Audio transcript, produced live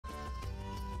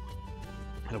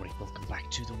Hello, welcome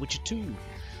back to The Witcher 2.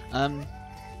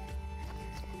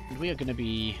 We are going to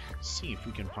be seeing if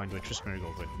we can find where Triss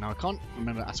Merigold went. Now I can't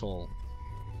remember at all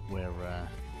where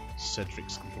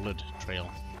Cedric's blood trail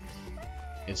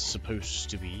is supposed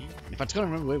to be. In fact, I can't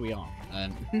remember where we are.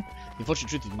 The unfortunate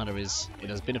truth of the matter is, it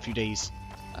has been a few days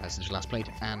since we last played,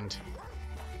 and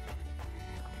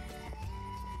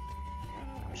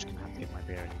I'm just going to have to get my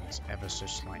bearings ever so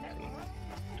slightly.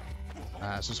 So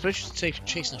I'm supposed to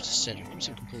chase after Cedric. Let me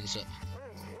see if I can pull this up.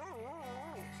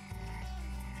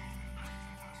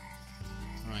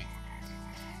 Right.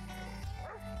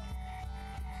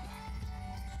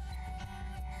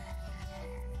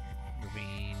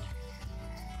 Ravine.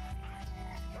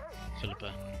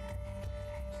 Philippa.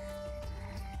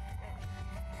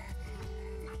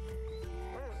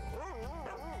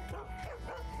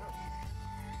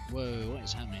 Whoa, what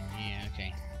is happening here?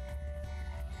 Okay.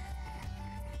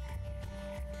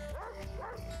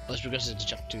 Let's progress into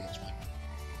chapter 2, that's fine.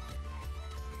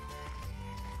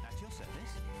 At your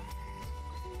service.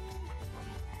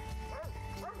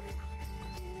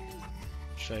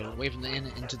 Trail away from the inn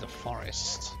into the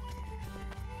forest.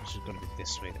 This has got to be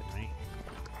this way then, right?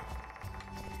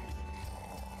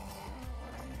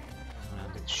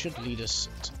 And it should lead us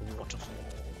to the waterfall.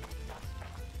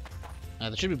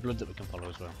 There should be blood that we can follow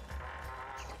as well.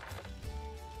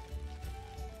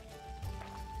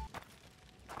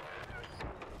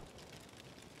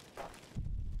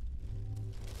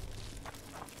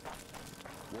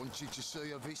 Want you to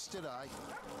see a this today?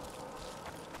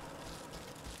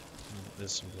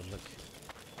 There's some blood, look.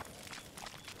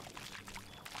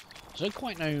 So I don't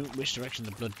quite know which direction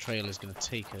the blood trail is going to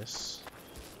take us,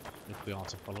 if we are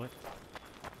to follow it.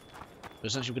 But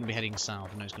essentially we're going to be heading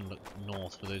south, and it's going to look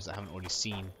north for those that haven't already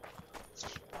seen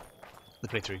the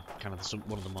playthrough. Kind of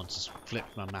one of the monsters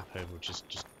flipped my map over, which is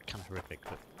just kind of horrific.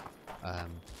 But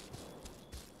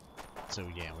so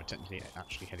yeah, we're technically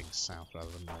actually heading south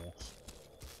rather than north.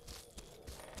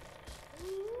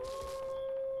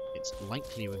 It's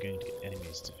likely we're going to get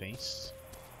enemies to face.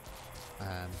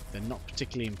 They're not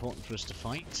particularly important for us to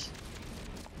fight.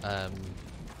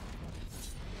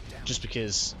 Just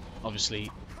because, obviously,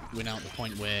 we're now at the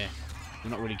point where we're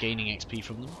not really gaining XP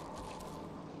from them.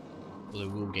 Although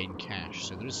we'll gain cash,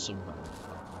 so there is some value.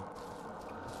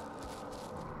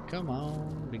 Come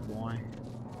on, big boy.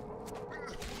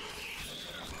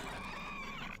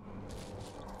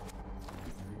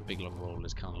 Big long roll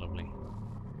is kind of lovely.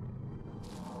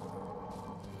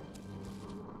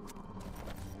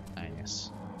 Ah,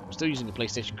 yes. I'm still using the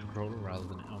PlayStation controller rather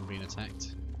than on being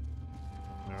attacked.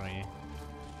 Where are you?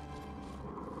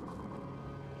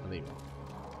 Oh, there you are.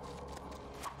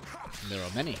 There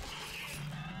are many.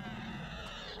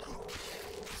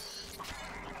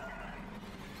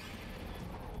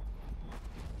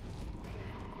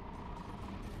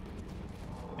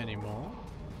 Any more?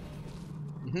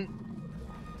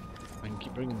 I can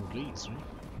keep bringing them, please, right?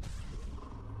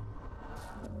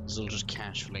 This is all just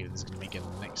cash for later. This is going to make it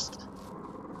the next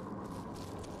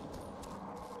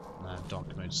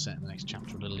dark mode set in the next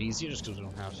chapter a little easier, just because we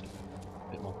don't have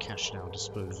a bit more cash at our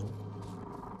disposal.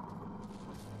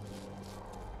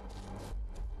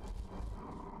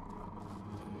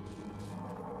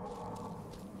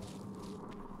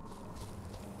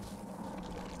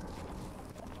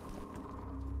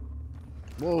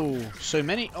 Whoa, so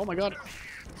many! Oh my god!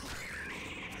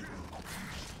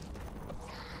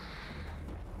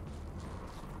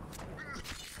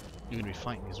 You're gonna be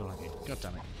fighting as well, aren't you? God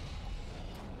damn it.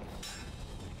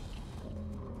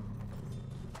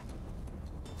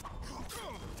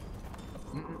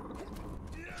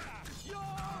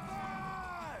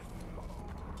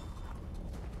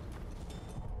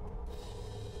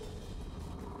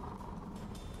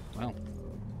 Well,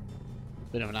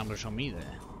 bit of an ambush on me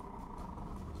there.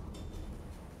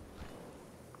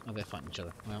 Oh, they're fighting each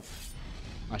other. Well,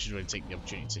 I should really take the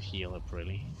opportunity to heal up,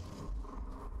 really.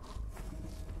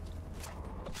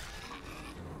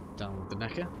 Down with the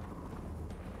necker.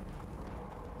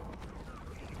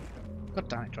 God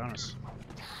damn it, Dranos.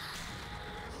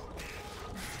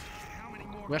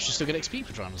 We actually still get XP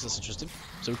for Dranos, that's interesting.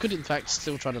 So we could in fact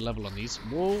still try to level on these.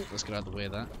 Whoa, let's get out of the way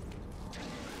of that.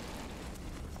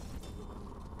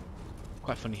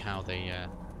 Quite funny how they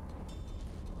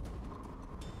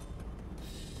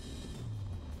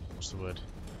what's the word?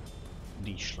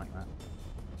 Niche like that.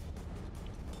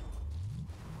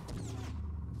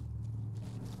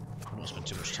 I don't spend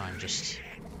too much time just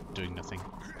doing nothing.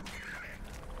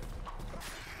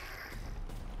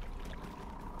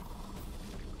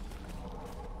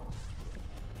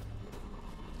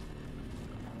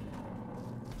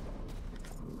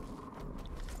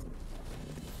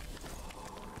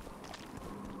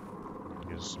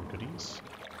 some goodies.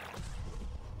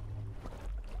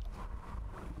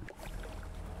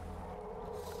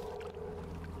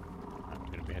 I'm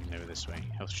going to be heading over this way.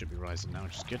 Health should be rising now,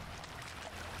 which is good.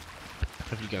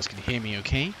 Hope you guys can hear me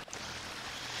okay.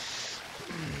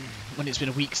 When it's been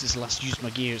a week since I last used my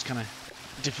gear, it's kind of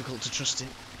difficult to trust it.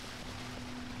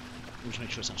 Let me just make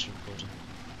sure it's actually recording.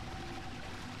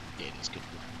 Yeah, it is good.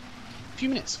 A few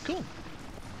minutes, cool.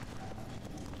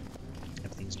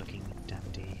 Everything's looking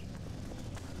dandy.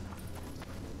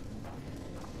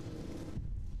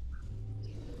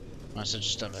 Right, so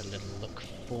just have a little look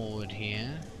forward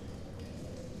here.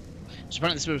 So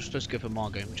apparently this was supposed to go for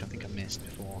Margot, which I think I missed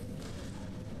before.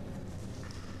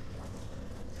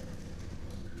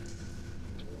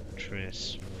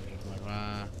 Tris,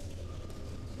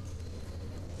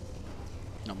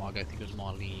 not Margot, I think it was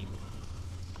Marlene.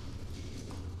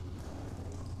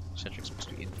 Cedric's supposed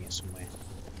to be in here somewhere.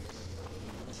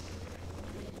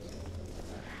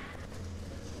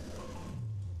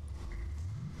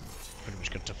 Pretty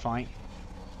much good to fight.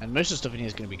 And most of the stuff in here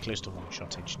is going to be close to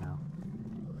one-shotage now.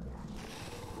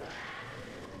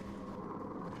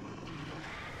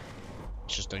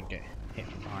 Just don't get hit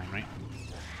from behind, right?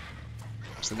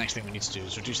 So the next thing we need to do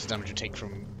is reduce the damage we take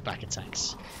from back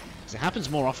attacks. Because it happens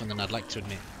more often than I'd like to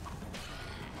admit.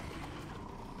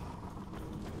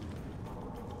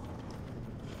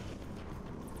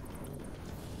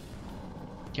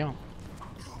 Come on.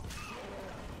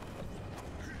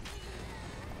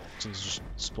 Something's just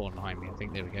spawned behind me, I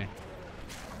think. There we go.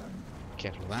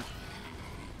 Careful of that.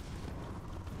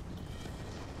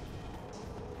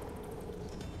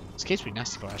 This cave's pretty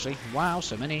nasty, but actually. Wow,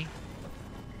 so many.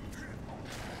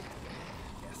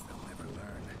 Guess they'll never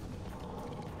learn.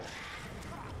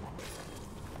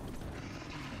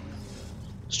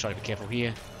 Let's try to be careful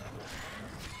here.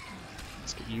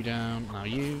 Let's get you down. Now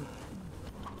you.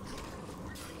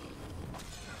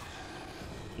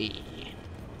 Hey.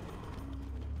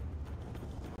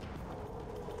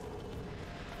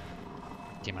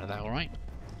 Came out of that alright.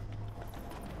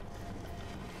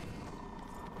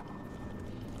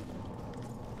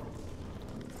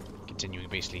 Continuing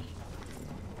basically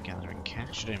gathering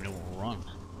cash. I don't even know what we're on.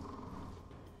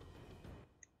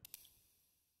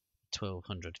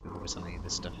 1200 before we're selling any of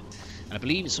this stuff. And I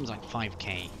believe it's something like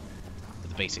 5k for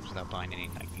the basics without buying any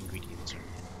like ingredients or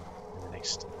anything in the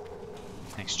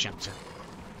next chapter.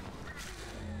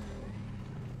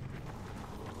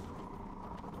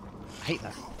 I hate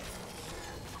that.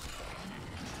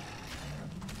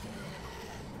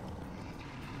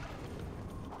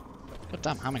 God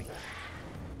damn, how many?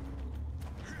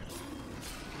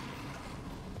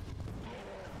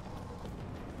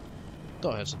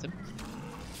 Thought I heard something.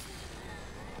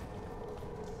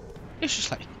 It's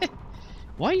just like,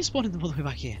 why are you spawning them all the way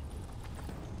back here?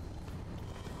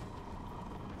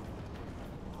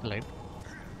 Hello?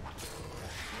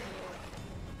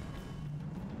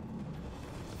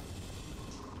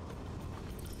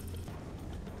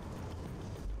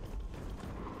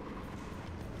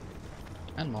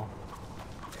 And more.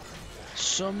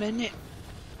 So many.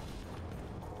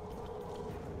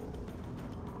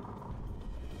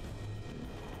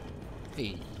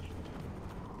 Hey.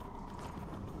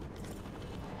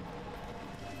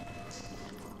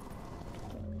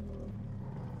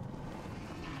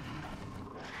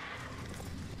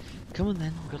 Come on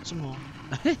then, we've got some more.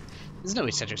 There's no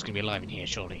way Cedric's gonna be alive in here,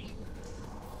 surely.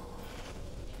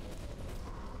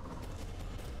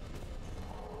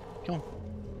 Come on.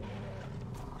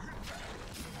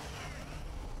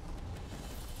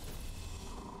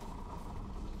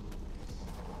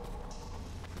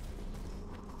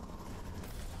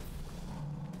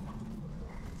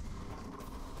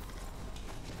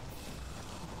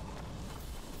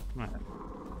 Right then.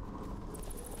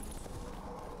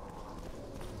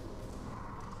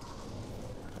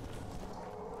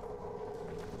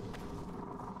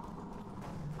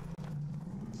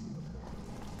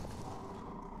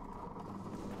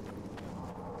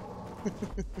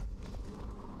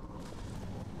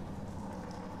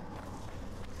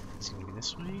 Is it going to be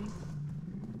this way?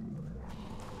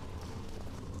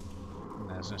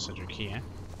 No, there's no Cedric here.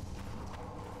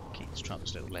 Okay, let's try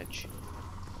this little ledge.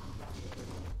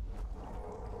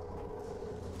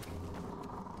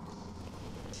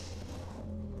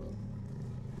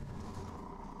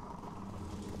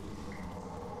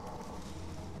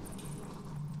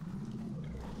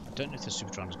 I don't know if the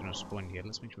Supertron is going to spawn here.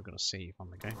 Let's make sure we've got a save on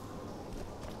the go.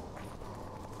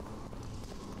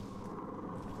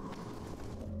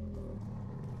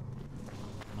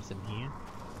 Nothing here.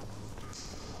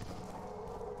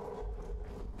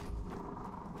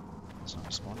 It's not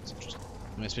a spawn, it's interesting.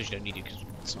 I mean, I suppose you don't need it because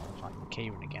it's not a fighting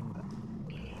cave run again, but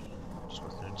Just go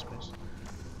through in space.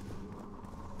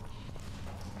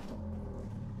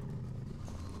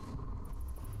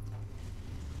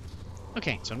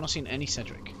 Okay, so I'm not seeing any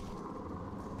Cedric.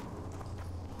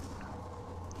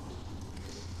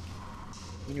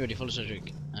 When you're ready, follow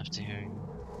Cedric after hearing.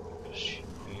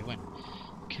 Where you went.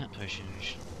 Cat potion.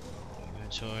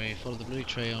 Inventory. Follow the blue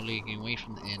trail leading away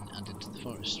from the inn and into the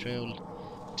forest.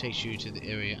 Trail takes you to the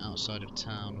area outside of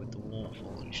town with the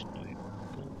waterfall. You should know it.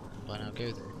 By now,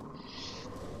 go there.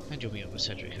 And you'll meet up with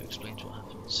Cedric, who explains what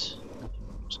happens.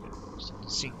 Let's go.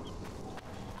 Let's see.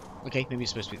 Okay, maybe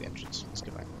it's supposed to be the entrance. Let's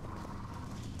go back.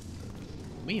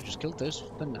 We have just killed those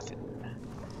for nothing.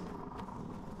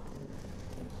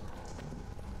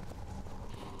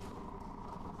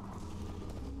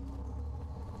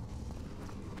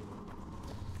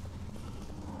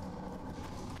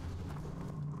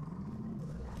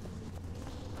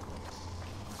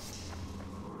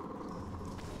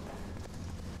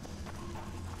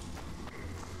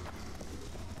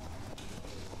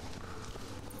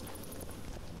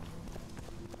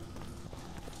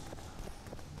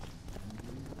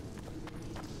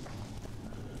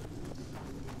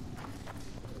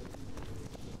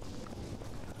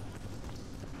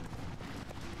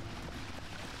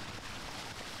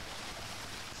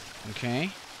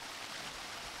 Okay.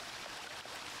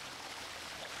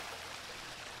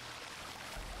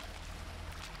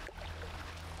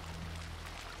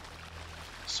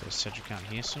 So is Cedric out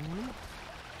here somewhere?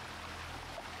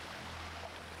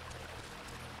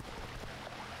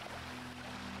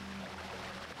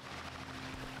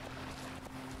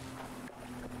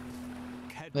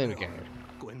 There we go.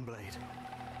 Gwynblade.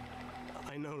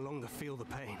 I no longer feel the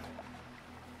pain.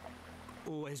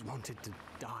 Always wanted to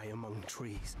die among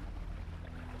trees.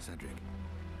 Cedric,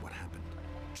 what happened?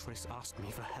 Triss asked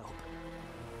me for help.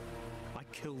 I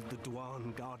killed the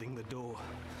Dwan guarding the door,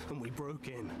 and we broke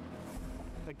in.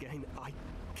 Again, I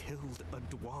killed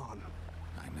a Dwan.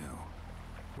 I know.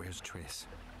 Where's Triss?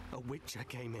 A Witcher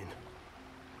came in,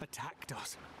 attacked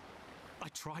us. I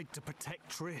tried to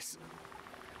protect Triss.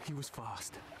 He was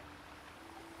fast.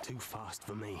 Too fast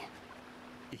for me.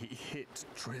 He hit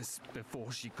Triss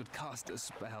before she could cast a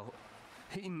spell.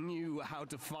 He knew how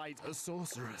to fight a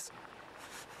sorceress.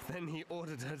 Then he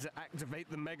ordered her to activate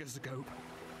the megascope.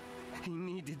 He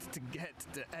needed to get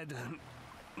to Edirn,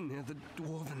 near the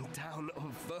dwarven town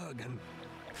of Vergen.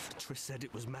 Triss said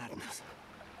it was madness,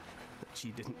 that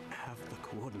she didn't have the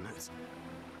coordinates.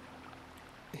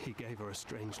 He gave her a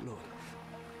strange look,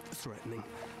 threatening.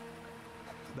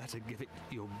 Better give it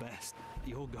your best.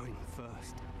 You're going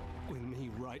first, with me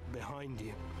right behind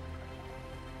you.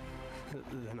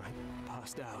 Then I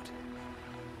passed out.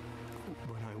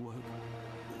 When I woke,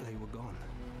 they were gone.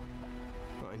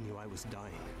 I knew I was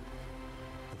dying.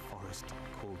 The forest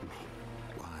called me.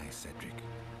 Why, Cedric?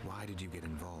 Why did you get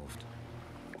involved?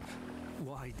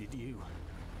 Why did you?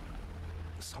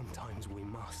 Sometimes we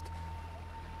must.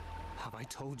 Have I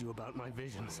told you about my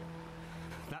visions?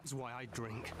 That's why I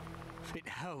drink. It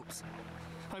helps.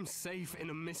 I'm safe in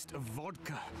a mist of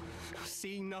vodka.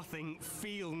 See nothing,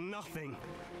 feel nothing.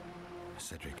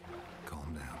 Cedric,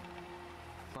 calm down.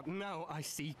 But now I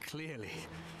see clearly.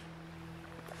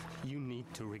 You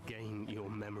need to regain your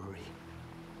memory.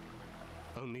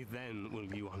 Only then will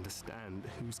you understand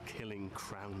who's killing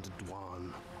Crowned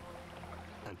Dwan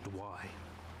and why.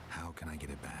 How can I get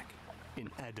it back? In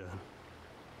Edirn.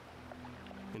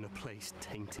 In a place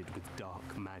tainted with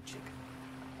dark magic.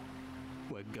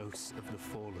 Where ghosts of the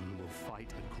fallen will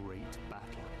fight a great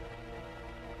battle.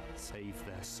 Save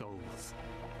their souls,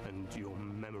 and your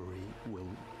memory will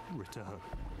return.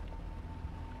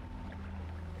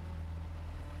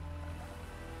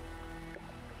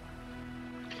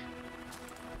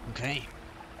 Okay.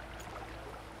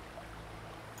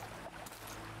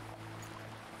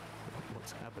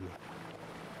 What's happening?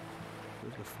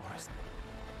 With the forest.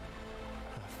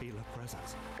 I feel a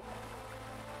presence.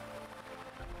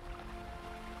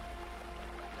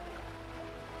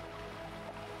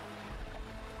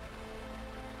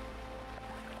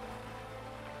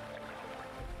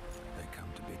 They come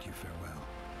to bid you farewell.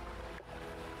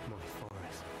 My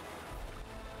forest.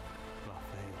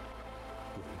 Buffet.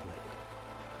 Gwynblade.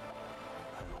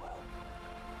 Farewell.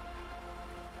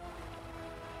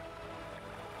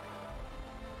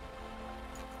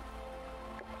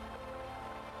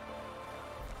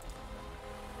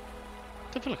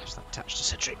 I don't feel like I was that attached to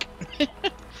Cedric.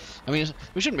 I mean,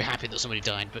 we shouldn't be happy that somebody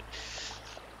died, but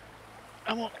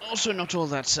I'm also not all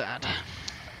that sad.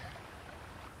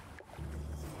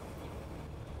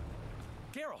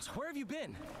 Geralt, where have you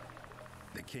been?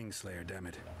 The Kingslayer, damn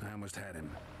it. I almost had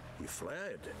him. He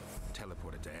fled.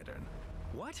 Teleported to Edirn.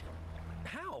 What?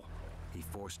 How? He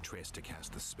forced Triss to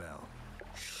cast the spell.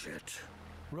 Shit.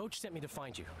 Roche sent me to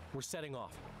find you. We're setting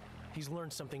off. He's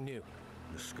learned something new.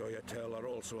 The Scoia'tael are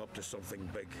also up to something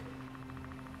big.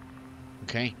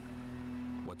 Okay.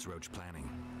 What's Roche planning?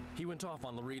 He went off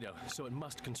on Laredo, so it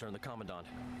must concern the Commandant.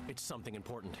 It's something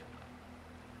important.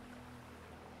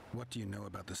 What do you know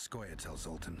about the Scoia'tael,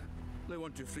 Zoltan? They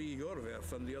want to free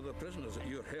Yorveth and the other prisoners.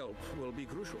 Your help will be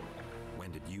crucial.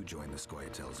 When did you join the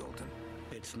Scoia'tael, Zoltan?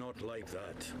 It's not like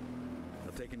that.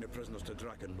 They're taking the prisoners to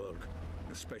Drakkenberg,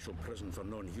 a special prison for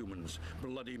non-humans,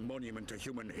 bloody monument to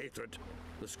human hatred.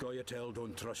 The Scoia'tael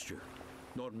don't trust you,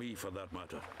 nor me for that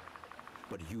matter.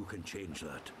 But you can change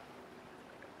that.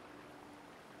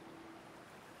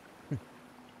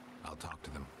 I'll talk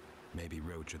to them. Maybe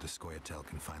Roche or the Scoia'tael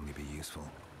can finally be useful.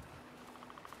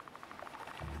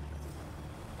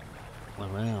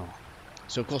 Well.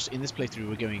 So of course in this playthrough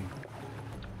we're going...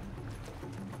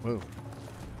 Whoa.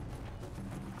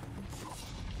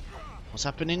 What's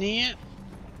happening here?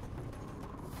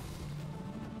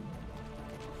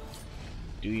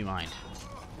 Do you mind?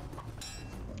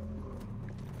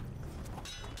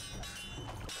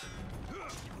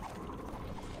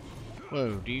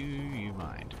 Whoa, do you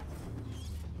mind?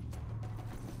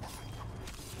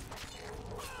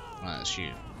 Right, that's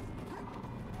you.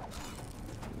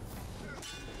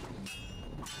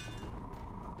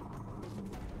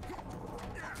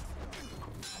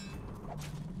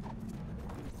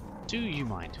 Do you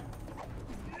mind?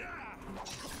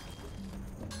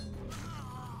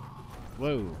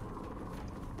 Whoa.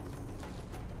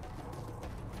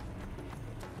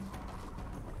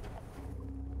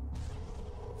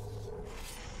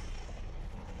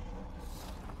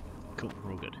 Cool,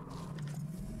 we're all good.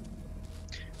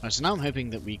 Right, so now I'm hoping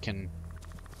that we can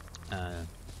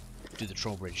do the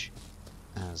troll bridge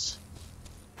as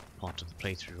part of the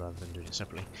playthrough rather than doing it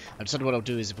separately. I've decided what I'll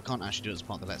do is if I can't actually do it as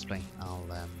part of the Let's Play, I'll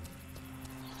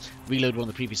reload one of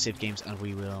the previous save games and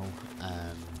we will,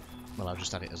 well, I'll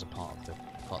just add it as a part of the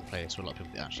playlist. So a lot of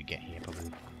people that actually get here probably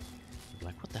will be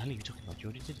like, what the hell are you talking about? You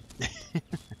already did it.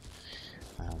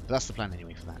 But that's the plan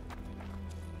anyway for that.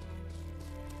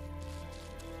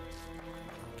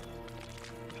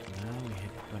 Now we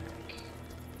head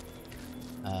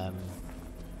back.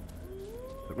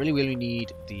 But really we only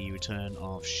need the return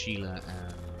of Sheila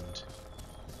and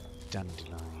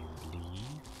Dandelion, I believe. Do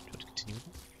you want to continue with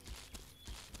that?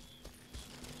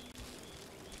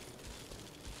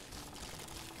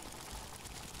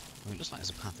 It looks like there's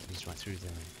a path that leads right through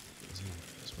there, isn't it?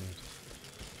 That's weird.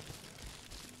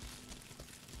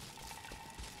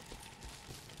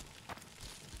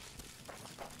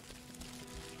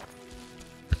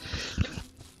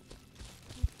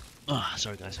 Oh,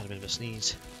 sorry guys, had a bit of a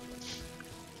sneeze.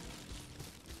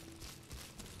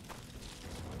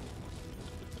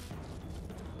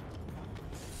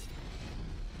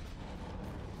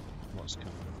 What's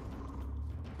coming?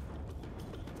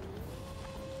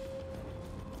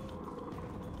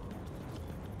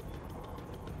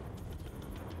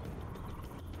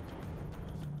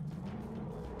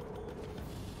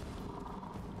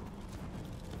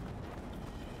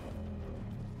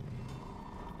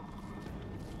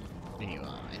 There you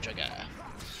are, Intrigger.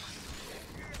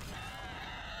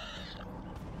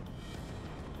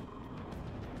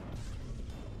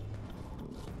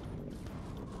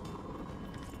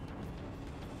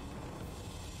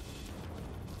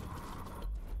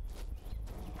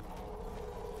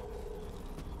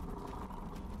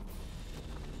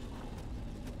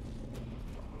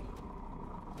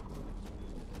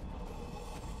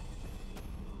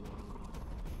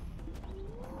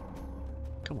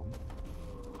 Come on.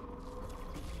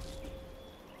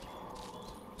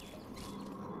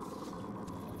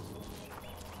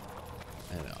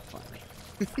 There we are, finally.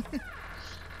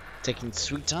 Taking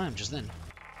sweet time just then.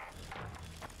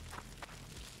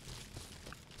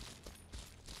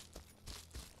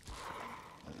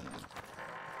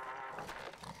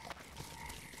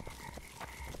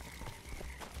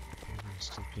 Everyone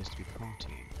still appears to be partying.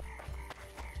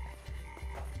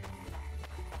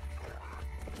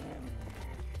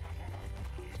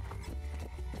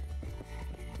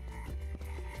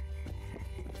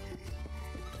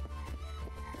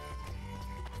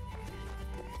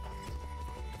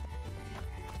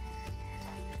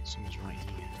 Someone's right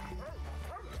here.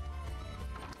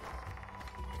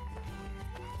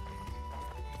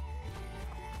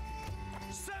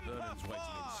 Vernon's waiting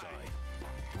inside.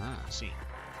 Ah, I see.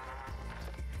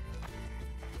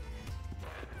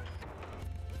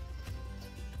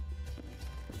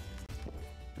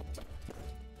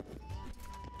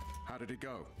 How did it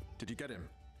go? Did you get him?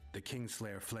 The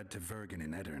Kingslayer fled to Vergen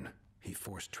in Edirn. He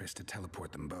forced Triss to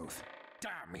teleport them both.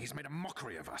 Damn, he's made a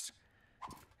mockery of us.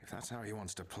 If that's how he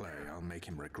wants to play, I'll make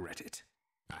him regret it.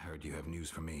 I heard you have news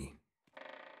for me.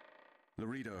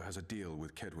 Laredo has a deal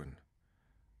with Kedwin.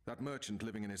 That merchant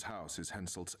living in his house is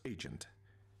Henselt's agent.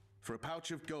 For a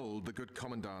pouch of gold, the good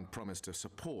commandant promised to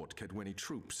support Kedwini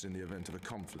troops in the event of a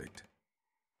conflict.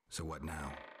 So what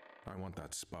now? I want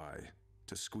that spy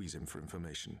to squeeze him for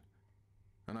information.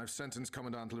 And I've sentenced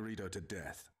Commandant Laredo to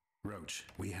death. Roche,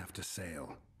 we have to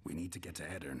sail. We need to get to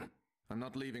Eddern. I'm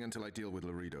not leaving until I deal with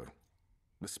Laredo.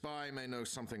 The spy may know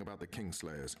something about the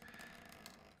Kingslayers.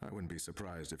 I wouldn't be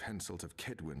surprised if Henselt of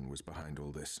Kedwin was behind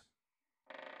all this.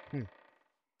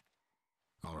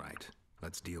 All right,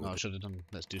 let's deal Oh, I with should have done.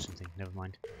 Let's do something. Never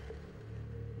mind.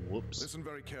 Whoops. Listen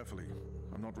very carefully.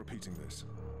 I'm not repeating this.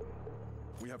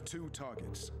 We have 2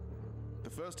 targets. The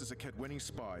first is a Kedwini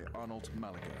spy, Arnold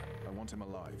Malaga. I want him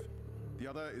alive. The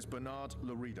other is Bernard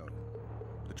Laredo,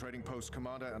 the trading post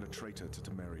commander and a traitor to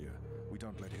Temeria. We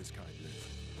don't let his kind live.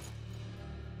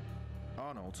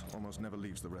 Arnold almost never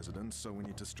leaves the residence, so we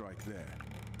need to strike there.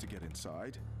 To get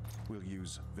inside, we'll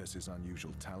use Vess's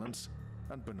unusual talents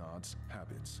and Bernard's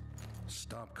habits.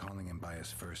 Stop calling him by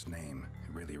his first name.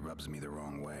 It really rubs me the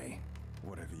wrong way.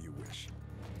 Whatever you wish.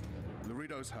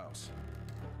 Laredo's house.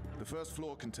 The first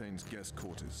floor contains guest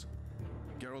quarters.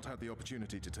 Geralt had the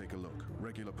opportunity to take a look.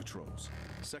 Regular patrols.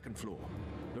 Second floor,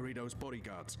 Laredo's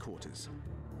bodyguards' quarters.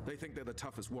 They think they're the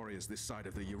toughest warriors this side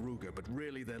of the Yaruga, but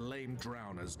really they're lame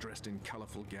drowners dressed in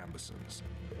colorful gambesons.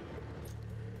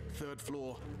 Third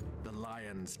floor, the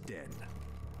Lion's Den.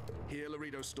 Here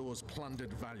Laredo stores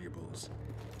plundered valuables.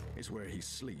 It's where he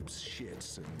sleeps,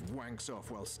 shits, and wanks off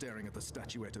while staring at the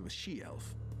statuette of a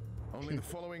she-elf. Only the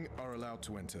following are allowed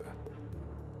to enter.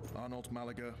 Arnold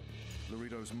Malaga,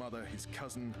 Laredo's mother, his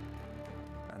cousin,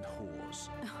 and whores.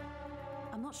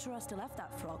 I'm not sure I still have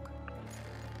that frog.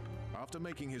 After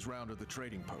making his round of the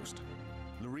trading post,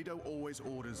 Laredo always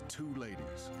orders 2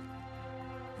 ladies.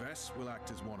 Vess will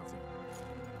act as one of them.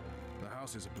 The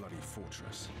house is a bloody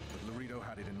fortress, but Laredo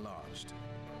had it enlarged.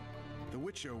 The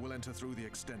Witcher will enter through the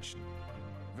extension.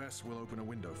 Vess will open a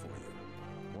window for you.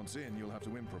 Once in, you'll have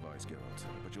to improvise, Geralt,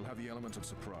 but you'll have the element of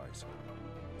surprise.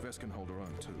 Vess can hold her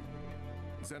own, too.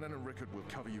 Zenon and Rickard will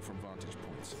cover you from vantage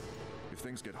points. If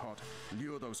things get hot,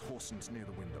 lure those horsens near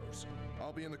the windows.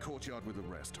 I'll be in the courtyard with the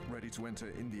rest, ready to enter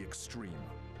in the extreme.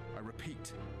 I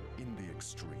repeat, in the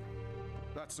extreme.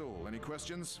 That's all. Any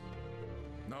questions?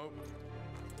 No?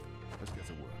 Let's get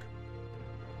to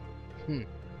work.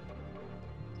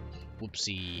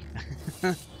 Whoopsie.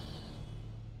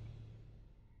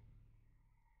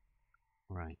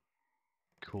 Right.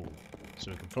 Cool.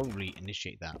 So we can probably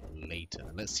initiate that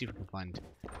later. Let's see if we can find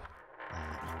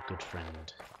our good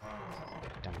friend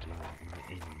Dandelion in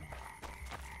the inn.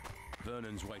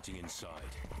 Vernon's waiting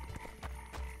inside.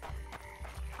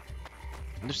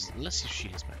 Let's see if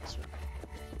Sheila's back as well.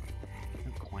 I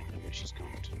don't quite know where she's gone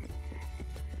to.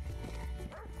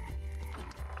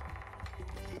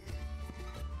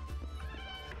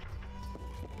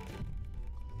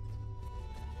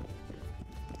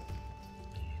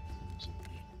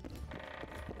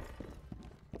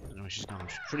 I don't know where she's gone. I'm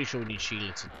pretty sure we need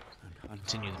Sheila to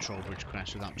continue the Trollbridge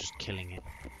crash without just killing it.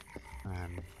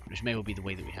 Which may well be the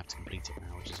way that we have to complete it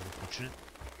now, which is unfortunate.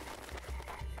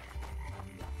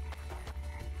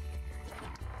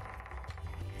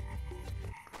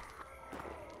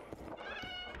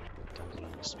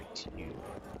 Don't speak to you.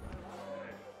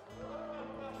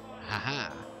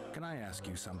 Haha! Can I ask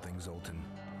you something, Zoltan?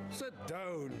 Sit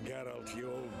down, Geralt,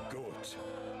 you old goat.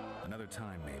 Another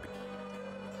time, maybe.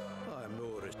 I'm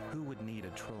no risk. Who would need a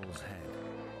troll's head?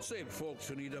 Same folks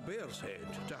who need a bear's head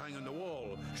to hang on the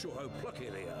wall, show how plucky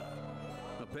they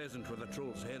are. A peasant with a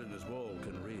troll's head in his wall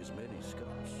can raise many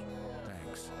scalps.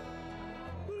 Thanks.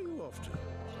 Where are you off to?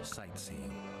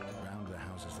 Sightseeing. Round the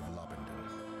houses of Lobendon.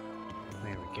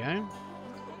 There we go.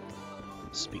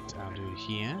 Let's speak to our dude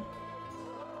here.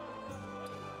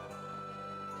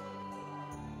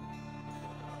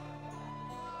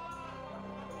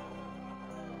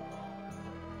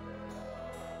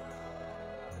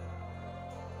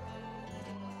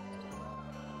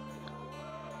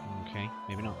 Okay,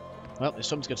 maybe not. Well, it's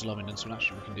time to go to Lobendon, so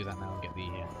actually we can do that now and get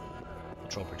the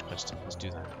Trollbridge quest. Let's do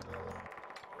that.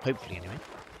 Hopefully, anyway.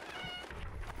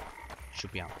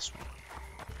 Should be out this way.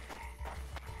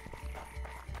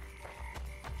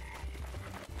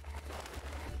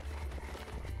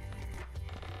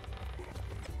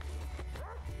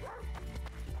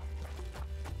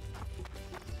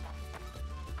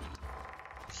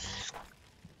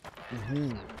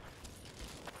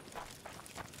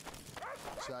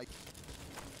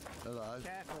 Hello.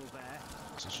 Careful there.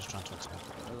 So it's just trying to attack.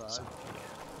 Hello. So,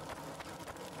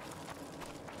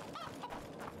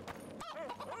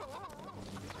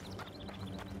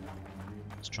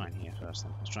 try in here first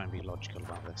then. Let's try and be logical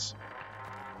about this.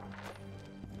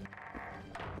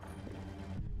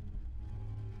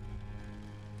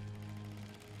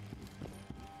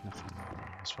 Nothing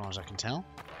as far as I can tell.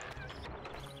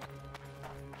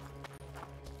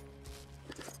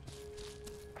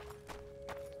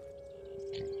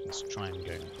 Okay, let's try and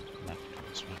go left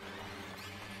this way.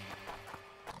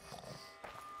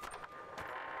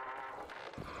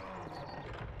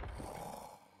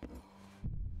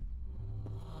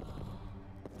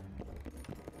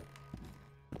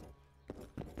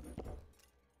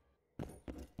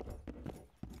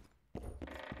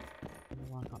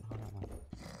 I can't hold that one.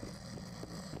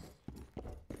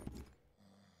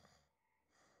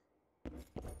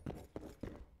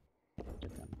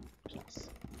 Give them cloth.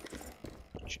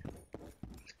 Gotcha.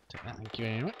 Take that, thank you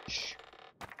very much.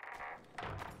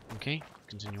 Okay,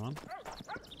 continue on.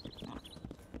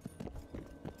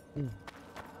 More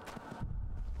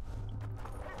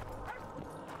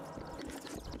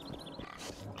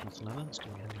cloth leather, it's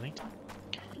going to be later.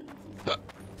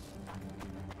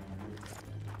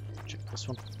 Check this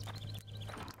one.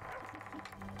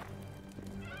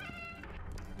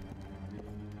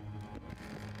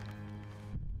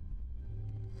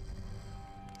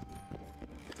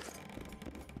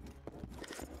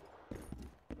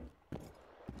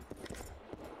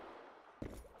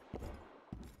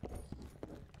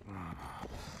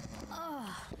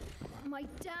 Oh, my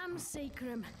damn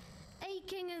sacrum,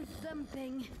 aching and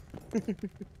thumping.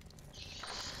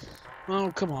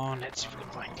 Oh, come on, let's see if we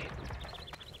can find it.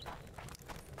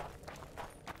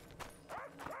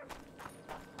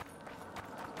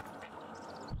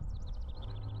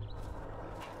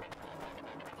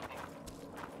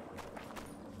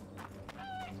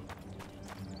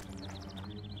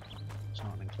 It's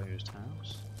not an enclosed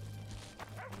house.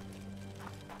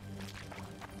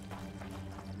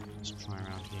 Let's try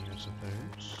around here, I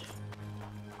suppose.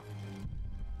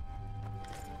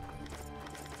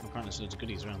 Apparently there's loads of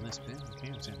goodies around this bit.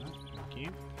 Okay, I'll take that. Thank you.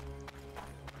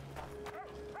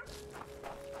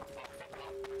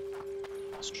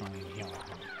 Let's try in here.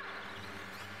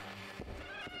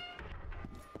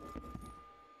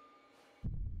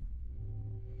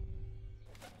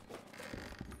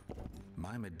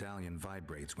 My medallion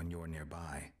vibrates when you're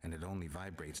nearby, and it only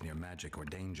vibrates near magic or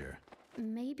danger.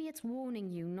 Maybe it's warning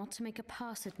you not to make a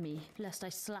pass at me, lest I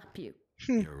slap you.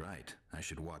 You're right. I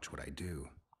should watch what I do.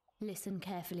 Listen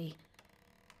carefully.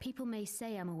 People may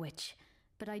say I'm a witch,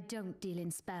 but I don't deal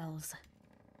in spells.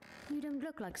 You don't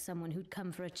look like someone who'd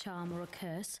come for a charm or a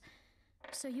curse,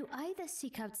 so you either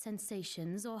seek out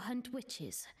sensations or hunt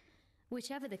witches.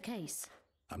 Whichever the case.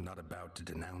 I'm not about to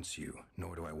denounce you,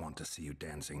 nor do I want to see you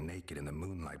dancing naked in the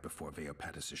moonlight before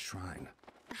Veopatis' shrine.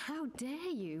 How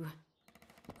dare you?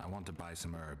 I want to buy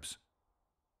some herbs.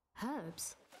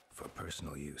 Herbs? For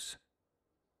personal use.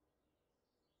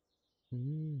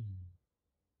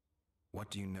 What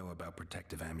do you know about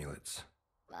protective amulets?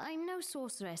 I'm no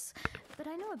sorceress, but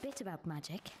I know a bit about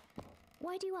magic.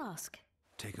 Why do you ask?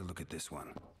 Take a look at this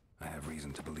one. I have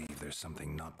reason to believe there's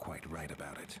something not quite right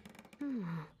about it.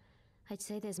 I'd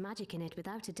say there's magic in it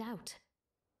without a doubt.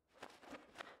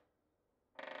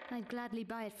 I'd gladly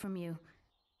buy it from you.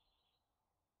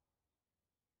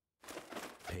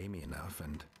 Pay me enough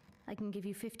and... I can give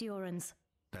you 50 orens.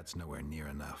 That's nowhere near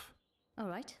enough. All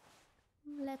right.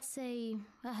 Let's say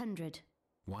 100.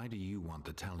 Why do you want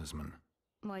the talisman?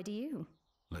 Why do you?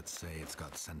 Let's say it's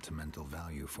got sentimental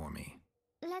value for me.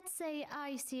 Let's say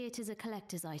I see it as a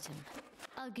collector's item.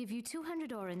 I'll give you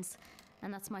 200 orens,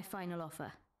 and that's my final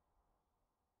offer.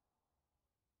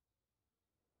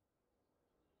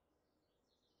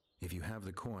 If you have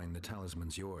the coin, the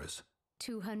talisman's yours.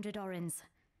 200 orens.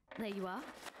 There you are.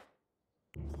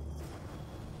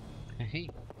 Hey.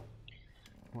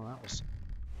 Well, that was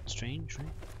strange, right?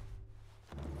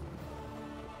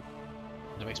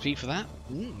 No XP for that?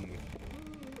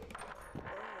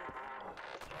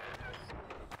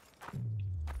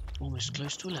 Almost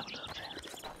close to a level up.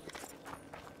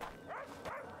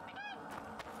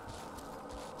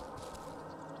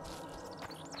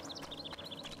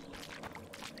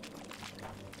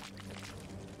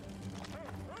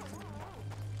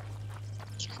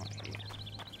 Let's try here.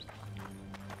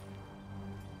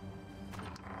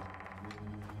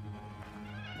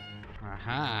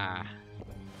 Aha!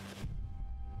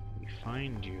 We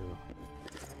find you.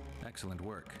 Excellent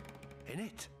work. In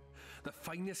it, the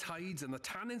finest hides and the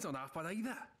tannins on half by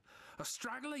either. A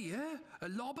straggler here, a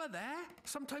lobber there,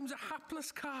 sometimes a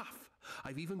hapless calf.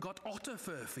 I've even got otter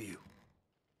fur for you.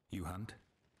 You hunt?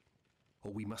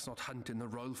 Oh, we must not hunt in the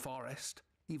royal forest.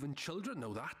 Even children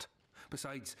know that.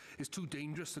 Besides, it's too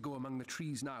dangerous to go among the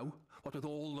trees now, what with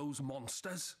all those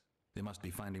monsters. They must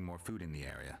be finding more food in the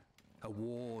area. A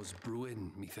war's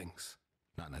brewing, methinks.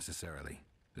 Not necessarily.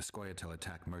 The Scoia'tael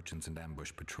attack merchants and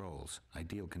ambush patrols.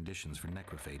 Ideal conditions for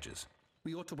necrophages.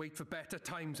 We ought to wait for better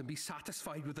times and be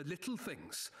satisfied with the little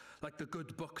things, like the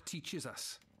good book teaches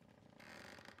us.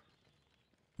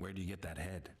 Where do you get that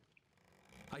head?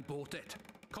 I bought it.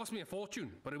 Cost me a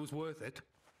fortune, but it was worth it.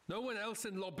 No one else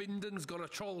in Lobinden's got a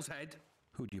troll's head.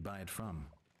 Who do you buy it from?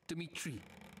 Dimitri.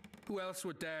 Who else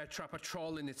would dare trap a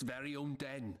troll in its very own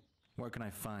den? Where can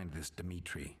I find this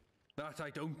Dimitri? That I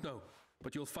don't know,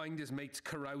 but you'll find his mates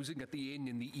carousing at the inn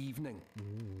in the evening.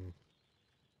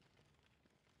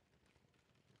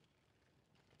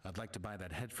 I'd like to buy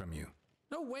that head from you.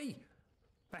 No way!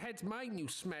 The head's mine, you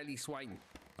smelly swine.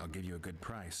 I'll give you a good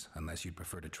price, unless you'd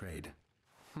prefer to trade.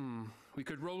 We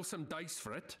could roll some dice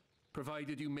for it,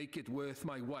 provided you make it worth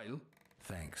my while.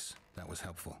 Thanks. That was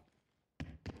helpful.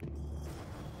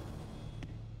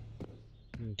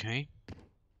 Okay.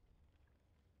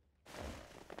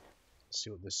 Let's see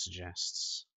what this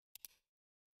suggests.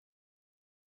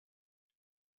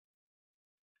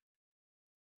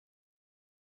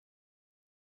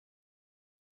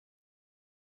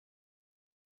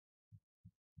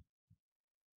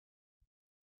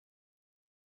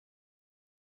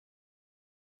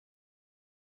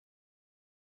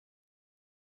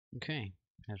 Okay,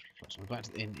 so we're back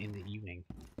to the inn in the evening,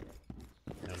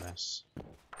 no less.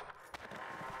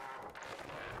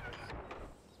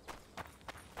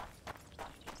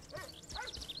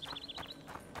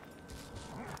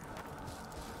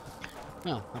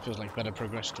 Well, that feels like better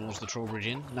progress towards the Trollbridge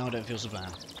Inn. Now I don't feel so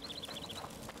bad.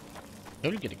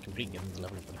 Only get it complete given the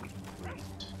level of the brilliant.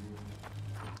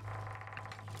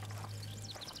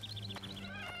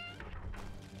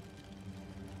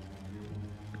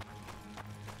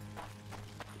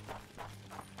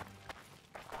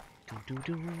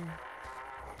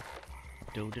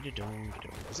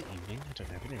 Is it evening? I don't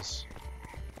know if it is.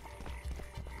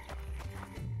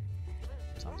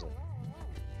 Sounds like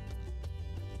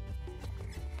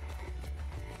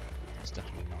it's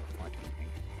definitely not quite evening.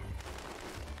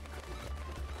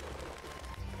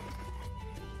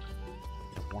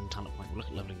 Have one talent point. We'll look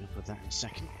at leveling up with that in a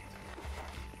second.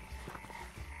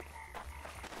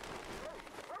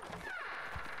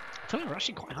 I feel like we're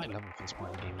actually quite high level for this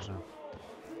point in the game as well,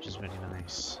 which is really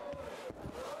nice.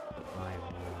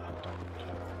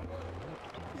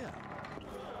 Yeah.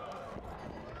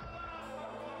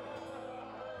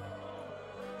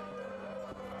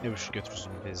 Maybe we should go through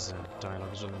some of his dialogue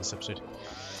as well in this episode.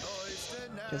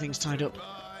 Get things tied up.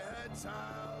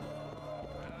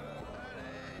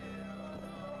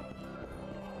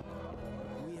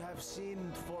 We have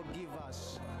sinned, forgive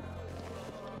us.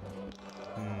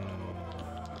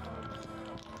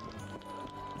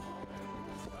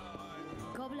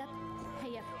 Gobble up,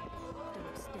 pay up,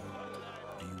 don't stay.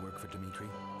 Do you work for Dimitri?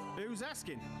 Who's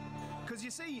asking? Because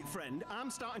you see, friend, I'm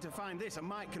starting to find this a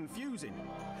mite confusing.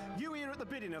 You here at the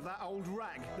bidding of that old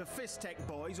rag, the Fistech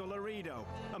boys or Laredo,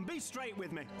 and be straight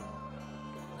with me.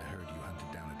 I heard you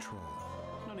hunted down a troll.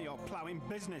 None of your ploughing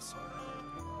business.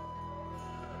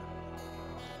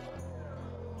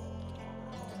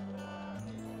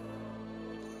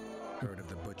 Heard of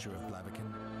the Butcher of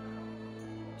Blaviken?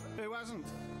 Who hasn't?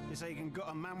 You say you can gut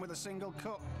a man with a single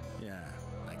cut? Yeah,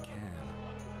 I can.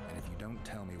 And if you don't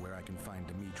tell me where I can find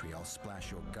Dimitri, I'll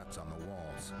splash your guts on the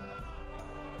walls.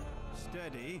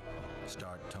 Steady.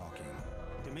 Start talking.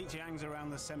 Dimitri hangs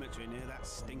around the cemetery near that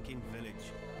stinking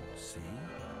village. See?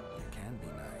 You can be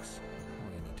nice.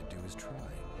 All you need to do is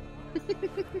try.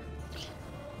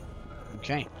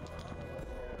 Okay.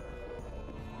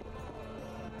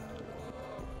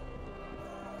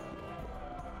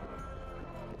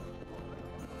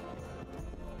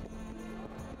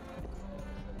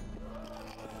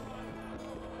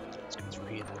 Let's go through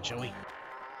here then, shall we?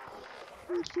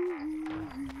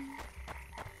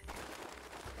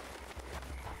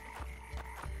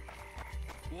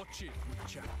 Watch it,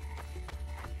 Witcher.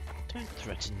 Don't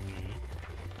threaten me.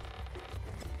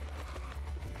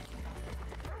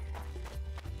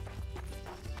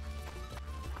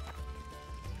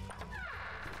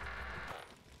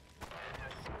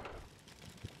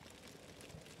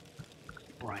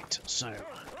 Right, so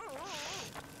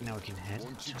now we can head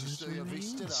to the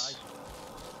remains.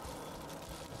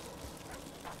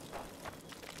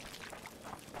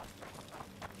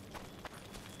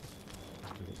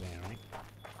 Put it there, right?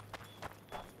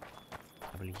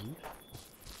 I believe.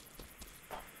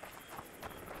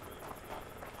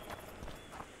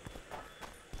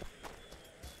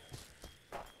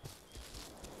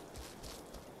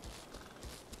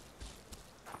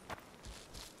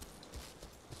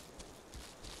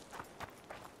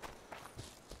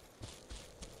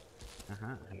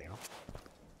 Aha, hello.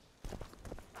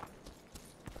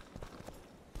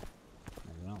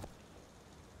 Very well.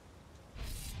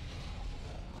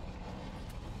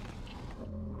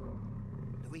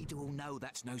 The reader will know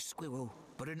that's no squirrel,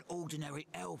 but an ordinary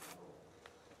elf.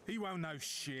 He won't know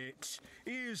shit.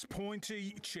 Here's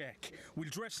Pointy, check. We'll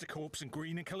dress the corpse in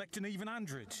green and collect an even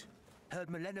 100. Heard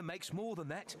Milena makes more than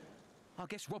that. I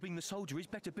guess robbing the soldier is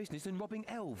better business than robbing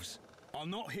elves. I'll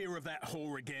not hear of that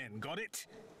whore again, got it?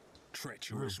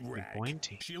 Treacherous rag.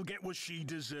 Pointy. She'll get what she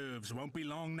deserves, won't be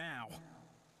long now.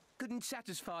 Couldn't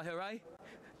satisfy her, eh?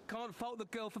 Can't fault the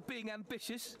girl for being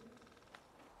ambitious.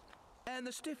 And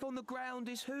the stiff on the ground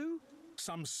is who?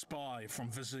 Some spy from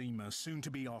Vizima, soon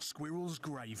to be our squirrel's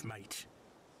grave mate.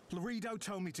 Laredo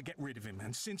told me to get rid of him,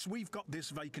 and since we've got this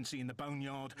vacancy in the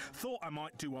boneyard, thought I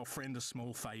might do our friend a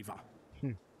small favour.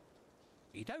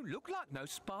 He don't look like no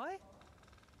spy.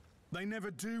 They never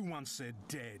do once they're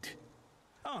dead.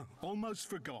 Oh, almost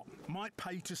forgot. Might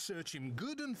pay to search him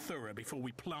good and thorough before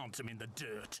we plant him in the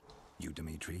dirt. You,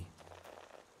 Dimitri?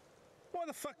 Why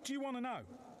the fuck do you want to know?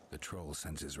 The troll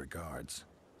sends his regards.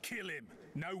 Kill him.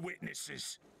 No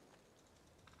witnesses.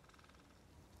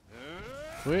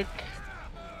 Quick.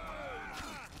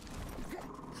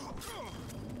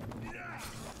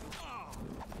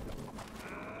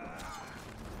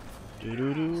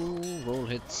 Doo-doo-doo. Roll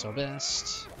hits are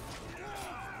best.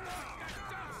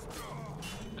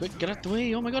 Quick, get out the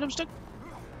way. Oh my god, I'm stuck.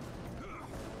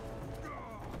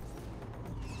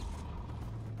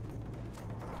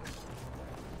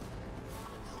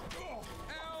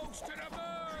 Elves to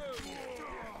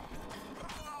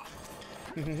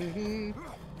the move!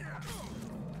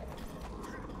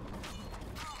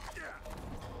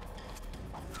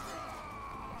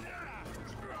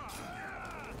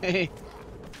 Hey,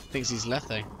 thinks he's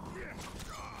Lethe.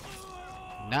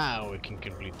 Now we can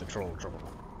complete the troll trouble.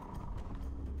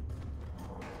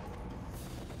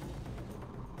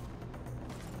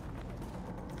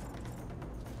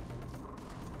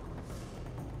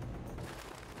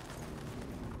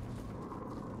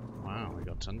 Wow, we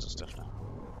got tons of stuff now.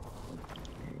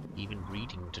 Even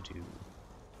reading to do.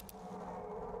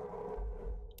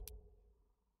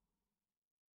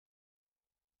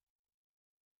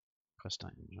 Quest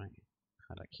items, right?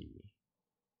 Had a key.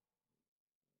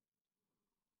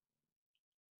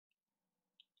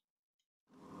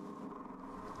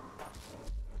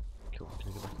 Cool, can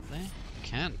I go back up there? I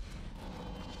can.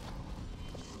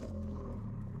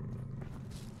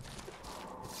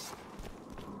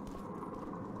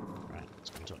 Right, let's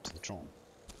go talk to the troll.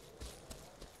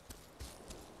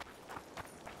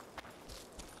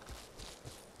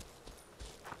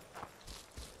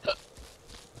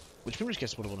 Which pretty much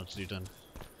gets what I wanted to do done.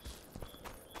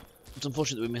 It's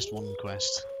unfortunate that we missed one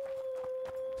quest.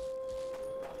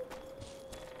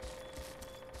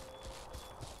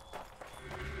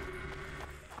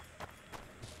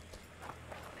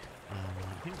 I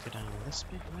think we're down this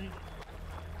bit, right?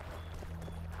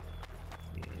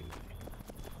 Yeah.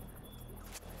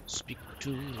 Speak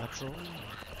to the troll.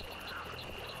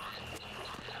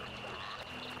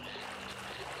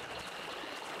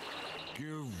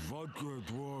 Give vodka,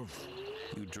 dwarf.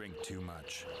 You drink too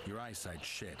much. Your eyesight's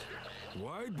shit.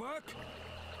 Wide back?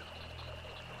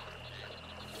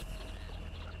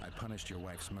 I punished your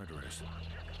wife's murderers.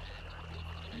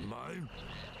 Mine?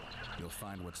 You'll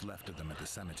find what's left of them at the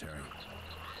cemetery.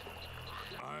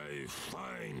 I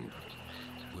find.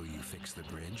 Will you fix the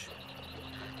bridge?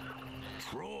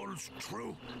 Trolls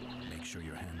true. Make sure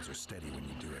your hands are steady when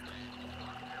you do it.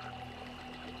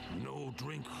 No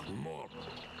drink more.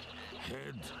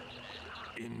 Head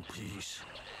in peace.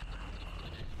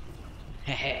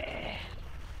 Hehe.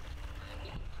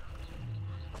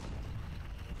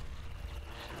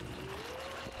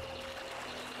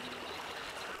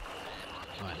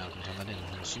 Right, now I can turn that in,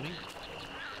 I'm assuming.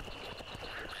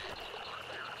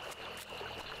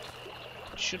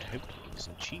 It should hopefully be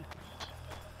some achievement.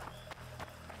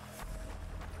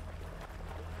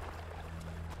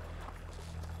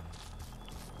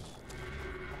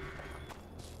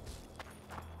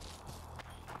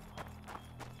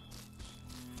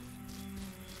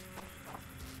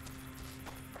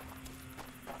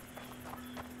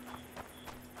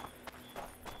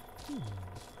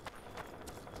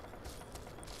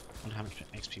 I wonder how much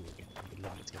XP we'll get. It'd be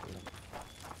lovely to get rid of them.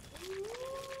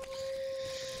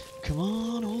 Come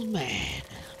on, old man.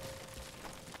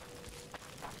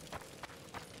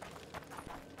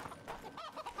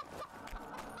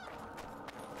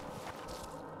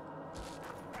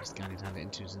 This guy needs to have it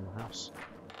into is in the house.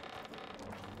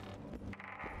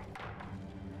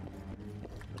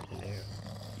 Hello.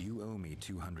 You owe me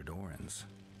 200 orens.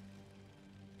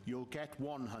 You'll get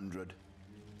 100.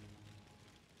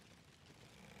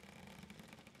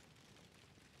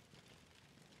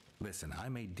 Listen, I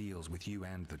made deals with you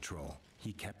and the troll.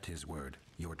 He kept his word.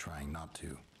 You're trying not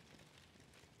to.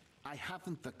 I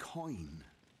haven't the coin.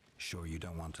 Sure you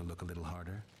don't want to look a little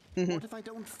harder? What if I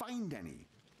don't find any?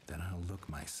 Then I'll look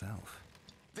myself.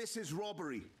 This is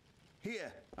robbery.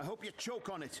 Here, I hope you choke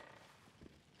on it.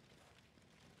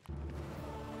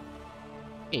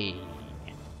 Hey.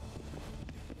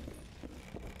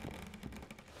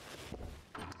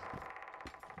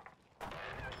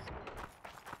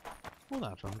 All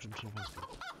that for 125.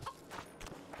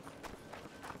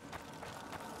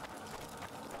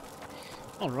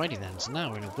 Alrighty then, so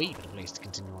now we're in a wee bit of place to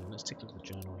continue on. Let's take a look at the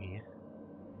journal here.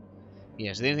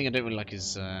 Yeah, so the only thing I don't really like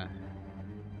is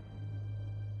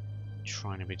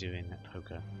trying to be doing that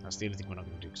poker. That's the only thing we're not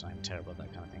going to do because I'm terrible at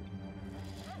that kind of thing.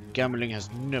 Gambling has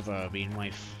never been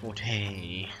my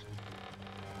forte.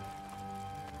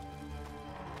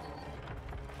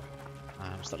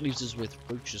 So that leaves us with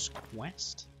Roche's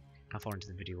quest. How far into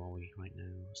the video are we right now?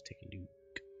 Let's take a look.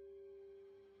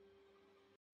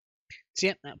 So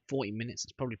yeah, at 40 minutes,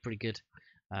 it's probably pretty good.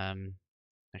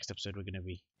 Next episode we're going to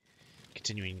be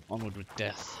continuing onward with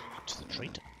death to the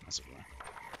traitor, as it were.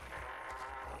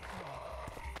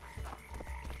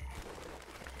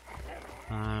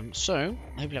 So,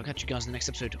 hopefully I'll catch you guys in the next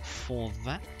episode for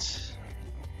that.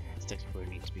 This text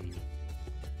probably needs to be...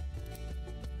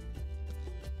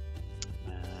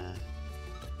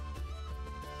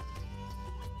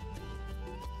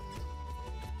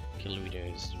 kill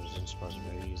Luido's resistance price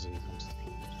very easy.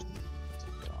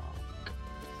 Dark.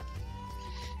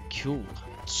 Cool.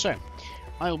 So,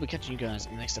 I will be catching you guys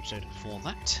in the next episode for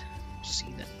that. See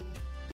you then.